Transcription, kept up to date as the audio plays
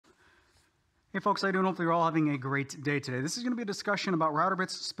Hey folks, how you doing? Hopefully you're all having a great day today. This is going to be a discussion about router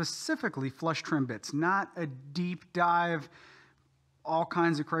bits, specifically flush trim bits, not a deep dive, all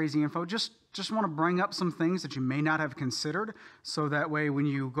kinds of crazy info. Just want to bring up some things that you may not have considered, so that way when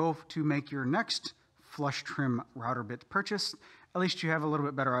you go to make your next flush trim router bit purchase, at least you have a little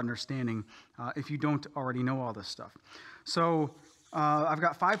bit better understanding if you don't already know all this stuff. So I've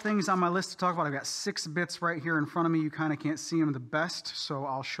got 5 things on my list to talk about. I've got 6 bits right here in front of me. You kind of can't see them the best, so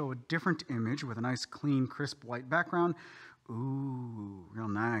I'll show a different image with a nice, clean, crisp white background. Ooh, real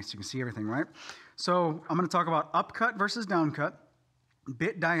nice. You can see everything, right? So I'm going to talk about upcut versus downcut,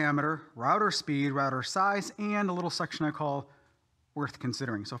 bit diameter, router speed, router size, and a little section I call worth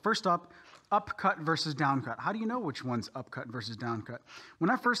considering. So first up, upcut versus downcut. How do you know which one's upcut versus downcut? When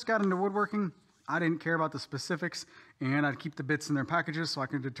I first got into woodworking, I didn't care about the specifics, and I'd keep the bits in their packages so I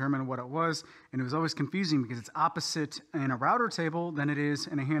could determine what it was, and it was always confusing because it's opposite in a router table than it is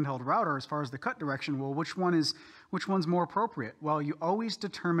in a handheld router as far as the cut direction. Well, which one's more appropriate? Well, you always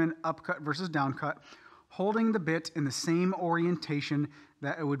determine upcut versus downcut, holding the bit in the same orientation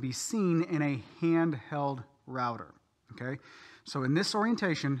that it would be seen in a handheld router, okay? So in this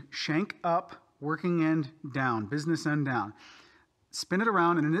orientation, shank up, working end down, business end down. Spin it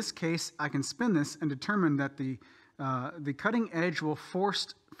around, and in this case, I can spin this and determine that the cutting edge will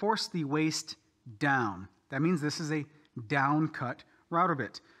force the waste down. That means this is a down cut router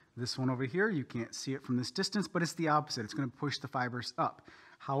bit. This one over here, you can't see it from this distance, but it's the opposite. It's going to push the fibers up.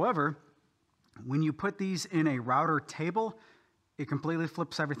 However, when you put these in a router table, it completely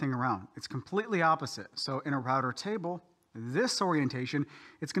flips everything around. It's completely opposite. So in a router table, this orientation,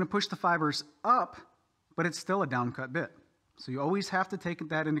 it's going to push the fibers up, but it's still a down cut bit. So you always have to take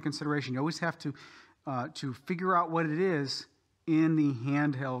that into consideration. You always have to figure out what it is in the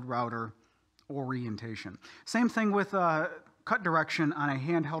handheld router orientation. Same thing with cut direction on a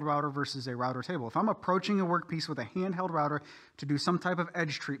handheld router versus a router table. If I'm approaching a workpiece with a handheld router to do some type of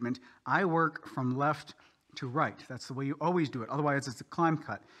edge treatment, I work from left to right. That's the way you always do it. Otherwise, it's a climb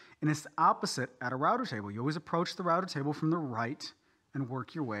cut. And it's the opposite at a router table. You always approach the router table from the right and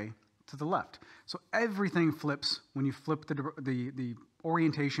work your way to the left. So everything flips when you flip the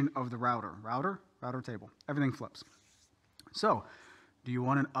orientation of the router. Router table. Everything flips. So, do you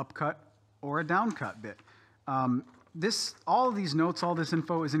want an upcut or a downcut bit? All of these notes, all this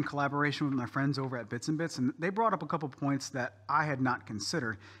info is in collaboration with my friends over at Bits and Bits, and they brought up a couple points that I had not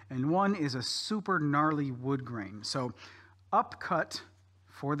considered, and one is a super gnarly wood grain. So, upcut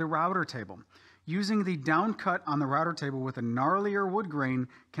for the router table. Using the down cut on the router table with a gnarlier wood grain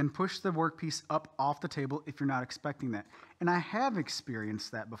can push the workpiece up off the table if you're not expecting that. And I have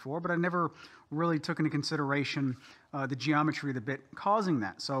experienced that before, but I never really took into consideration the geometry of the bit causing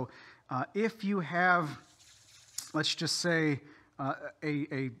that. So if you have, let's just say,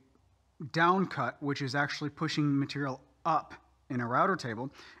 a down cut, which is actually pushing material up in a router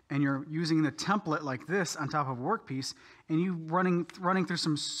table, and you're using the template like this on top of a workpiece, and you running through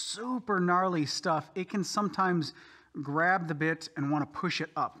some super gnarly stuff, it can sometimes grab the bit and want to push it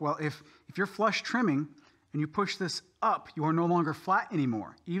up. Well, if you're flush trimming and you push this up, you are no longer flat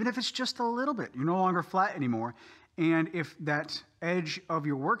anymore. Even if it's just a little bit, you're no longer flat anymore. And if that edge of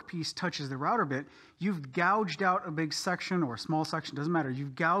your workpiece touches the router bit, you've gouged out a big section or a small section, doesn't matter.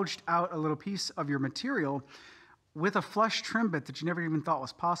 You've gouged out a little piece of your material with a flush trim bit that you never even thought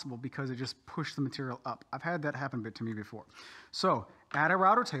was possible because it just pushed the material up. I've had that happen to me before. So at a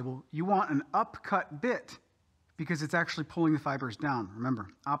router table, you want an upcut bit because it's actually pulling the fibers down. Remember,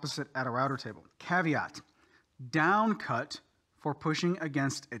 opposite at a router table. Caveat, downcut for pushing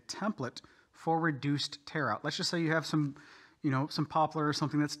against a template for reduced tear out. Let's just say you have some poplar or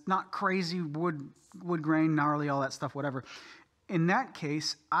something that's not crazy wood grain, gnarly, all that stuff, whatever. In that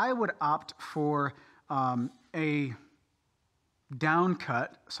case, I would opt for a down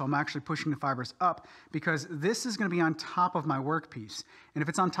cut, so I'm actually pushing the fibers up because this is going to be on top of my workpiece. And if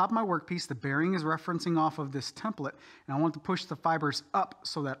it's on top of my workpiece, the bearing is referencing off of this template, and I want to push the fibers up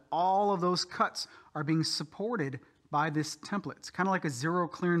so that all of those cuts are being supported by this template. It's kind of like a zero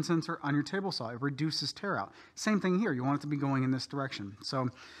clearance sensor on your table saw. It reduces tear out. Same thing here. You want it to be going in this direction. So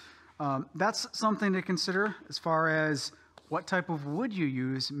that's something to consider as far as what type of wood you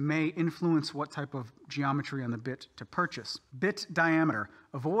use may influence what type of geometry on the bit to purchase. Bit diameter.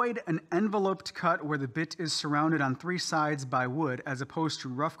 Avoid an enveloped cut where the bit is surrounded on 3 sides by wood as opposed to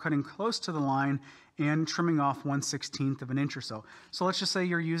rough cutting close to the line and trimming off 1/16 of an inch or so. So let's just say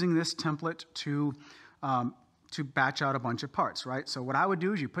you're using this template to batch out a bunch of parts, right? So what I would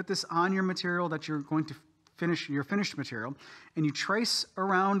do is you put this on your material that you're going to your finished material, and you trace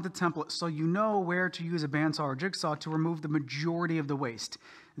around the template so you know where to use a bandsaw or jigsaw to remove the majority of the waste.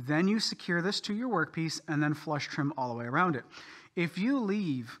 Then you secure this to your workpiece and then flush trim all the way around it. If you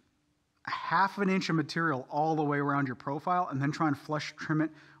leave a half an inch of material all the way around your profile and then try and flush trim it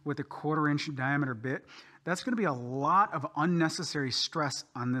with a 1/4 inch diameter bit, that's going to be a lot of unnecessary stress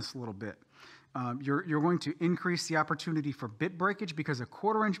on this little bit. You're going to increase the opportunity for bit breakage because a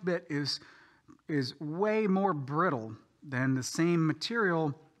 1/4 inch bit is way more brittle than the same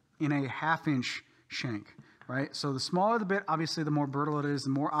material in a 1/2 inch shank, right? So the smaller the bit, obviously the more brittle it is, the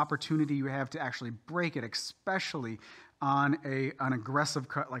more opportunity you have to actually break it, especially on an aggressive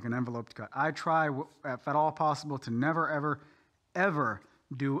cut like an enveloped cut. I try, if at all possible, to never, ever, ever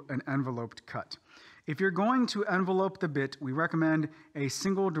do an enveloped cut. If you're going to envelope the bit, we recommend a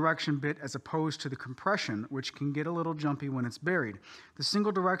single direction bit as opposed to the compression, which can get a little jumpy when it's buried. The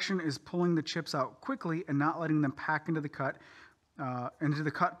single direction is pulling the chips out quickly and not letting them pack into the cut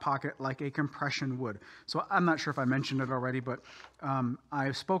pocket like a compression would. So I'm not sure if I mentioned it already, but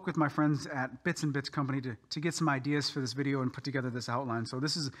I spoke with my friends at Bits and Bits Company to get some ideas for this video and put together this outline. So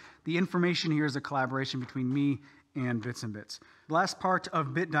this is the information here is a collaboration between me and Bits and Bits. The last part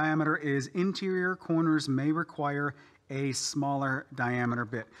of bit diameter is interior corners may require a smaller diameter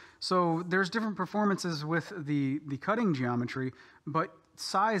bit. So there's different performances with the cutting geometry, but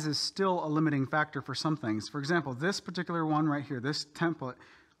size is still a limiting factor for some things. For example, this particular one right here, this template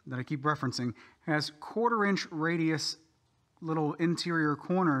that I keep referencing, has 1/4 inch radius little interior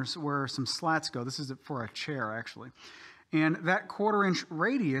corners where some slats go. This is for a chair, actually. And that 1/4 inch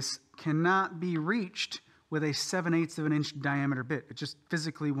radius cannot be reached with a 7/8 of an inch diameter bit. It just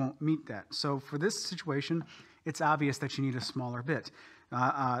physically won't meet that. So for this situation, it's obvious that you need a smaller bit.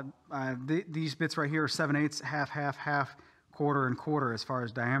 These bits right here are 7/8, half, half, half, 1/4 and 1/4 as far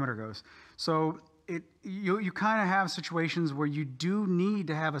as diameter goes. So you kind of have situations where you do need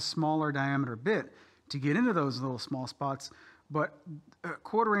to have a smaller diameter bit to get into those little small spots, but a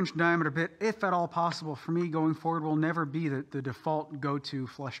 1/4 inch diameter bit, if at all possible, for me going forward will never be the default go-to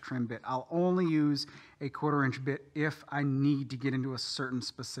flush trim bit. I'll only use a 1/4 inch bit if I need to get into a certain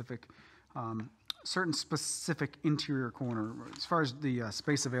specific interior corner as far as the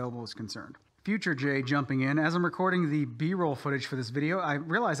space available is concerned. Future Jay jumping in. As I'm recording the B-roll footage for this video, I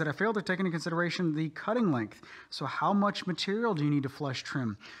realized that I failed to take into consideration the cutting length. So how much material do you need to flush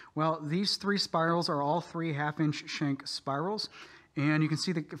trim? Well, these 3 spirals are all 3 1/2 inch shank spirals, and you can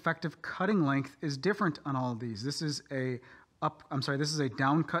see the effective cutting length is different on all of these. This is a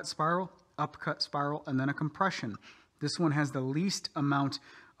down cut spiral, up cut spiral, and then a compression. This one has the least amount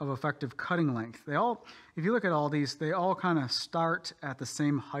of effective cutting length. If you look at all these, they all kind of start at the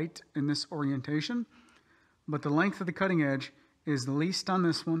same height in this orientation, but the length of the cutting edge is the least on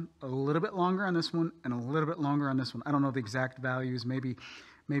this one, a little bit longer on this one, and a little bit longer on this one. I don't know the exact values, maybe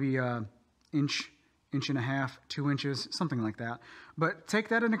inch and a half, 2 inches, something like that. But take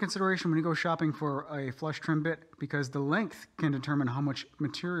that into consideration when you go shopping for a flush trim bit, because the length can determine how much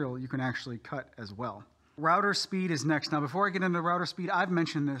material you can actually cut as well. Router speed is next. Now, before I get into router speed, I've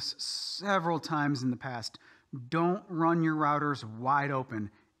mentioned this several times in the past. Don't run your routers wide open,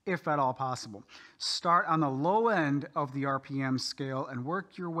 if at all possible. Start on the low end of the RPM scale and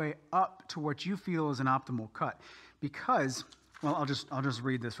work your way up to what you feel is an optimal cut. Because, well, I'll just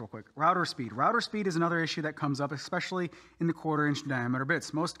read this real quick. Router speed. Router speed is another issue that comes up, especially in the 1/4 inch diameter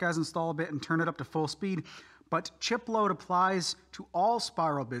bits. Most guys install a bit and turn it up to full speed, but chip load applies to all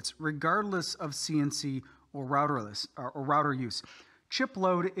spiral bits regardless of CNC or router use. Chip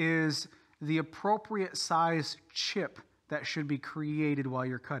load is the appropriate size chip that should be created while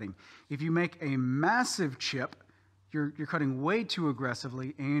you're cutting. If you make a massive chip, you're cutting way too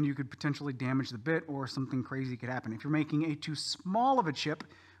aggressively and you could potentially damage the bit or something crazy could happen. If you're making a too small of a chip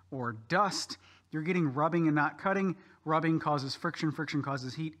or dust, you're getting rubbing and not cutting. Rubbing causes friction, friction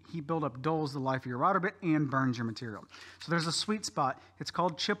causes heat. Heat buildup dulls the life of your router bit and burns your material. So there's a sweet spot. It's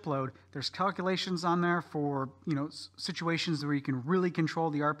called chip load. There's calculations on there for situations where you can really control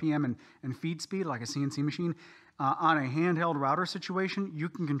the RPM and feed speed like a CNC machine. On a handheld router situation, you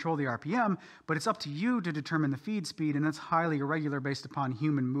can control the RPM, but it's up to you to determine the feed speed, and that's highly irregular based upon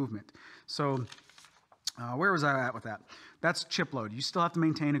human movement. So where was I at with that? That's chip load. You still have to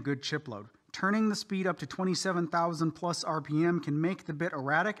maintain a good chip load. Turning the speed up to 27,000 plus RPM can make the bit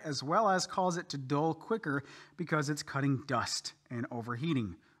erratic as well as cause it to dull quicker because it's cutting dust and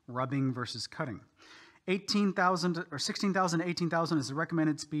overheating, rubbing versus cutting. 18,000 or 16,000 to 18,000 is the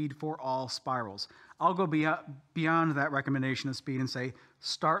recommended speed for all spirals. I'll go beyond that recommendation of speed and say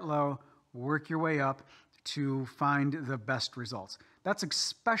start low, work your way up to find the best results. That's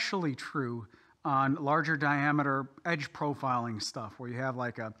especially true on larger diameter edge profiling stuff where you have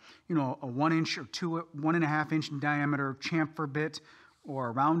like a 1 inch or 1.5 inch diameter chamfer bit or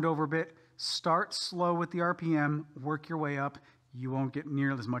a round over bit. Start slow with the RPM, work your way up. You won't get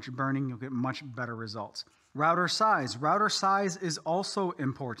nearly as much burning. You'll get much better results. Router size. Router size is also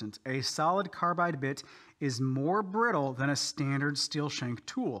important. A solid carbide bit is more brittle than a standard steel shank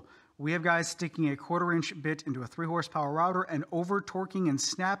tool. We have guys sticking a 1/4 inch bit into a 3 horsepower router and over torquing and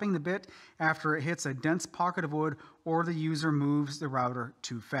snapping the bit after it hits a dense pocket of wood or the user moves the router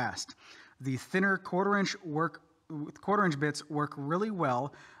too fast. The thinner 1/4 inch bits work really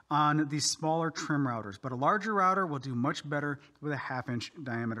well on these smaller trim routers, but a larger router will do much better with a 1/2 inch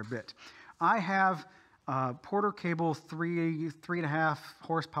diameter bit. I have Porter cable 3.5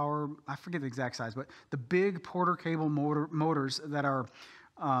 horsepower, I forget the exact size, but the big Porter cable motors that are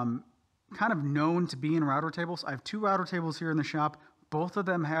kind of known to be in router tables. I have 2 router tables here in the shop. Both of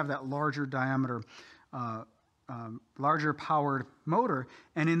them have that larger diameter, larger powered motor.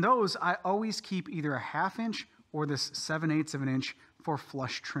 And in those, I always keep either a 1/2 inch or this 7/8 of an inch for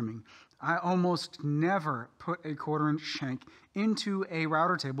flush trimming. I almost never put a 1/4 inch shank into a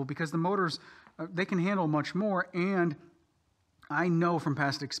router table because the motors, they can handle much more. And I know from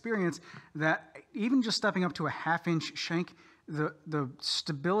past experience that even just stepping up to a 1/2 inch shank, the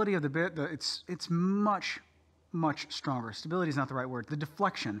stability of the bit, it's much stronger. Stability is not the right word. The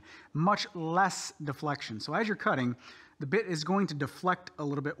deflection, much less deflection. So as you're cutting, the bit is going to deflect a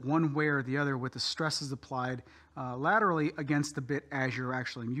little bit one way or the other with the stresses applied laterally against the bit as you're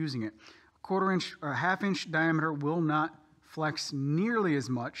actually using it. A 1/4 inch or a 1/2 inch diameter will not flex nearly as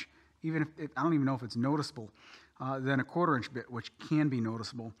much, even if I don't even know if it's noticeable, than a 1/4 inch bit, which can be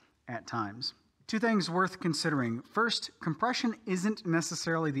noticeable at times. 2 things worth considering. First, compression isn't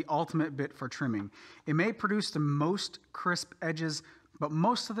necessarily the ultimate bit for trimming. It may produce the most crisp edges, but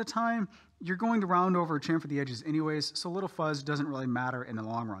most of the time, you're going to round over or chamfer the edges anyways, so little fuzz doesn't really matter in the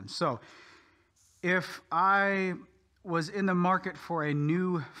long run. So if I was in the market for a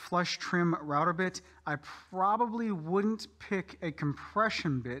new flush trim router bit, I probably wouldn't pick a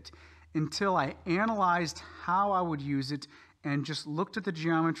compression bit until I analyzed how I would use it and just looked at the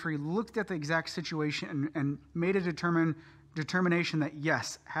geometry, looked at the exact situation, and made a determination that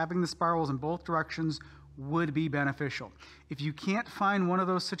yes, having the spirals in both directions would be beneficial. If you can't find one of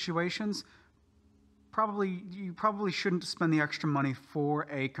those situations, you probably shouldn't spend the extra money for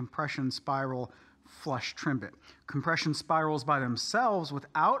a compression spiral flush trim bit. Compression spirals by themselves,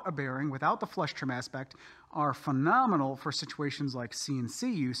 without a bearing, without the flush trim aspect, are phenomenal for situations like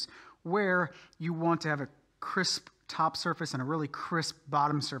CNC use, where you want to have a crisp top surface and a really crisp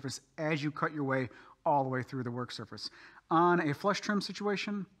bottom surface as you cut your way all the way through the work surface. On a flush trim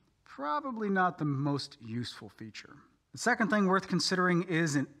situation, probably not the most useful feature. The second thing worth considering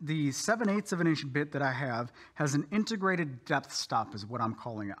is the 7/8 of an inch bit that I have has an integrated depth stop is what I'm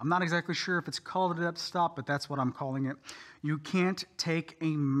calling it. I'm not exactly sure if it's called a depth stop, but that's what I'm calling it. You can't take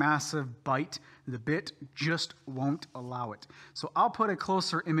a massive bite. The bit just won't allow it. So I'll put a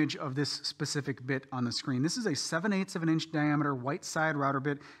closer image of this specific bit on the screen. This is a 7/8 of an inch diameter white side router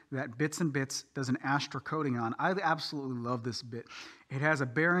bit that Bits and Bits does an Astra coating on. I absolutely love this bit. It has a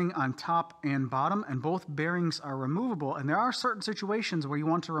bearing on top and bottom, and both bearings are removable, and there are certain situations where you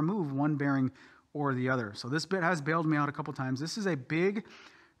want to remove one bearing or the other. So this bit has bailed me out a couple times. This is a big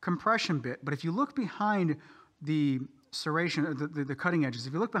compression bit, but if you look behind the serration, the cutting edges,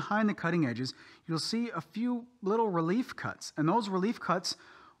 if you look behind the cutting edges, you'll see a few little relief cuts, and those relief cuts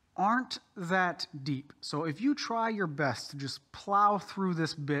aren't that deep. So if you try your best to just plow through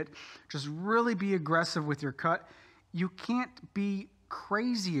this bit, just really be aggressive with your cut, you can't be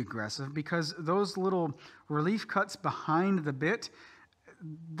crazy aggressive because those little relief cuts behind the bit,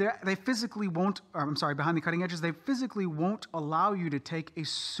 they physically won't, behind the cutting edges, they physically won't allow you to take a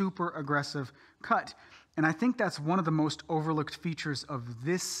super aggressive cut. And I think that's one of the most overlooked features of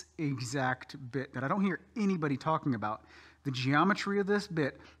this exact bit that I don't hear anybody talking about. The geometry of this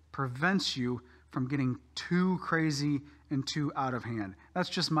bit prevents you from getting too crazy and too out of hand. That's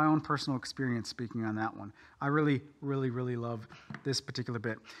just my own personal experience speaking on that one. I really love this particular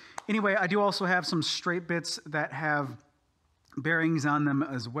bit. Anyway, I do also have some straight bits that have bearings on them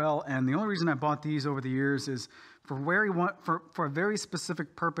as well, and the only reason I bought these over the years is for a very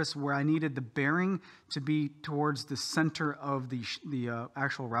specific purpose where I needed the bearing to be towards the center of the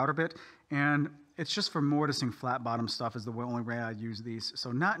actual router bit, and it's just for mortising flat bottom stuff is the only way I'd use these.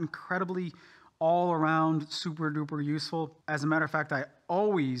 So not incredibly all around super duper useful. As a matter of fact, I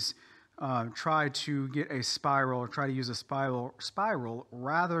always try to get a spiral or try to use a spiral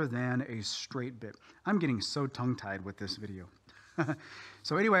rather than a straight bit. I'm getting so tongue-tied with this video.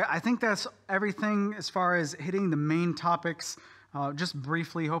 So anyway, I think that's everything as far as hitting the main topics. Just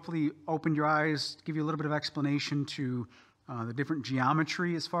briefly, hopefully opened your eyes, give you a little bit of explanation to the different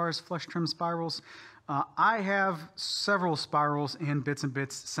geometry as far as flush trim spirals. I have several spirals and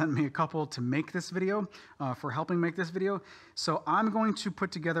Bits sent me a couple to make this video, for helping make this video. So I'm going to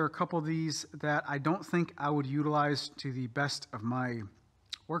put together a couple of these that I don't think I would utilize to the best of my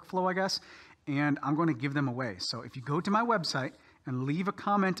workflow, I guess, and I'm going to give them away. So if you go to my website and leave a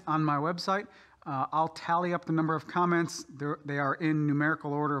comment on my website, I'll tally up the number of comments. They are in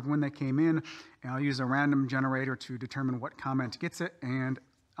numerical order of when they came in, and I'll use a random generator to determine what comment gets it, and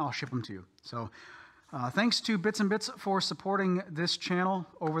I'll ship them to you. So thanks to Bits for supporting this channel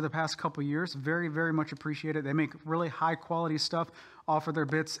over the past couple years. Very, very much appreciated. They make really high quality stuff, offer their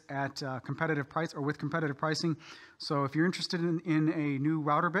bits at competitive price or with competitive pricing. So if you're interested in a new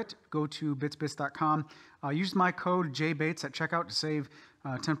router bit, go to bitsbits.com. Use my code JBates at checkout to save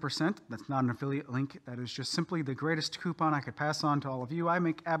 10%. That's not an affiliate link. That is just simply the greatest coupon I could pass on to all of you. I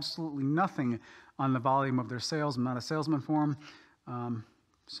make absolutely nothing on the volume of their sales. I'm not a salesman for them.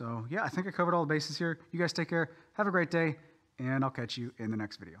 So yeah, I think I covered all the bases here. You guys take care. Have a great day, and I'll catch you in the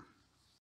next video.